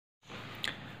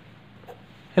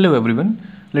Hello everyone,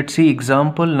 let's see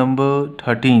example number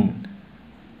 13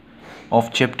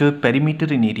 of chapter perimeter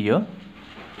in area.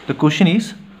 The question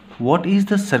is, what is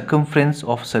the circumference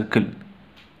of circle?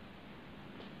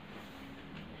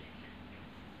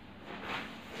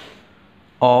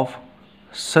 Of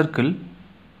circle,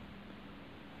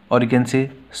 or you can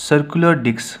say circular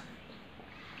disc.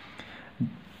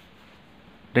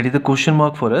 That is the question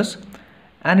mark for us,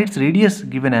 and its radius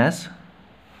given as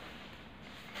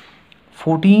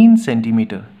 14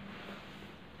 centimeter.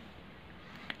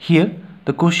 Here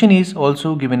the question is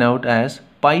also given out as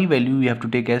pi value we have to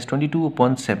take as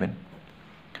 22/7.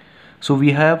 So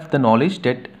we have the knowledge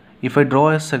that if I draw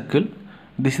a circle,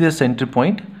 this is the center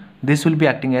point, this will be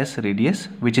acting as radius,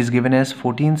 which is given as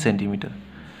 14 centimeter.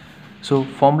 So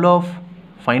formula of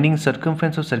finding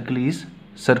circumference of circle is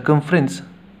circumference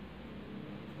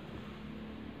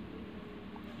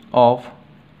of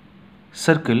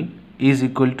circle is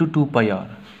equal to 2 pi r.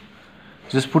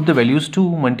 Just put the values 2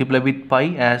 multiply with pi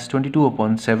as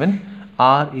 22/7,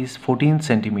 r is 14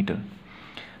 centimeter.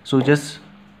 So just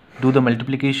do the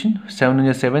multiplication. 7 to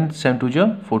the 7, 7 to the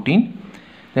 14,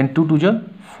 then 2 to the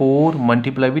 4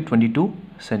 multiply with 22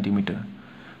 centimeter.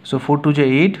 So 4 to the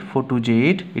 8, 4 to the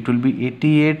 8, it will be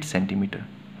 88 centimeter.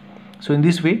 So in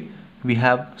this way we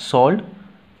have solved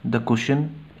the question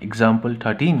example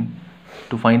 13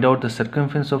 to find out the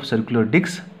circumference of circular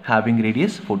disc having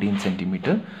radius 14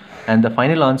 centimeter, and the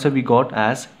final answer we got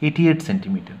as 88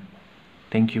 centimeter.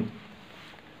 Thank you.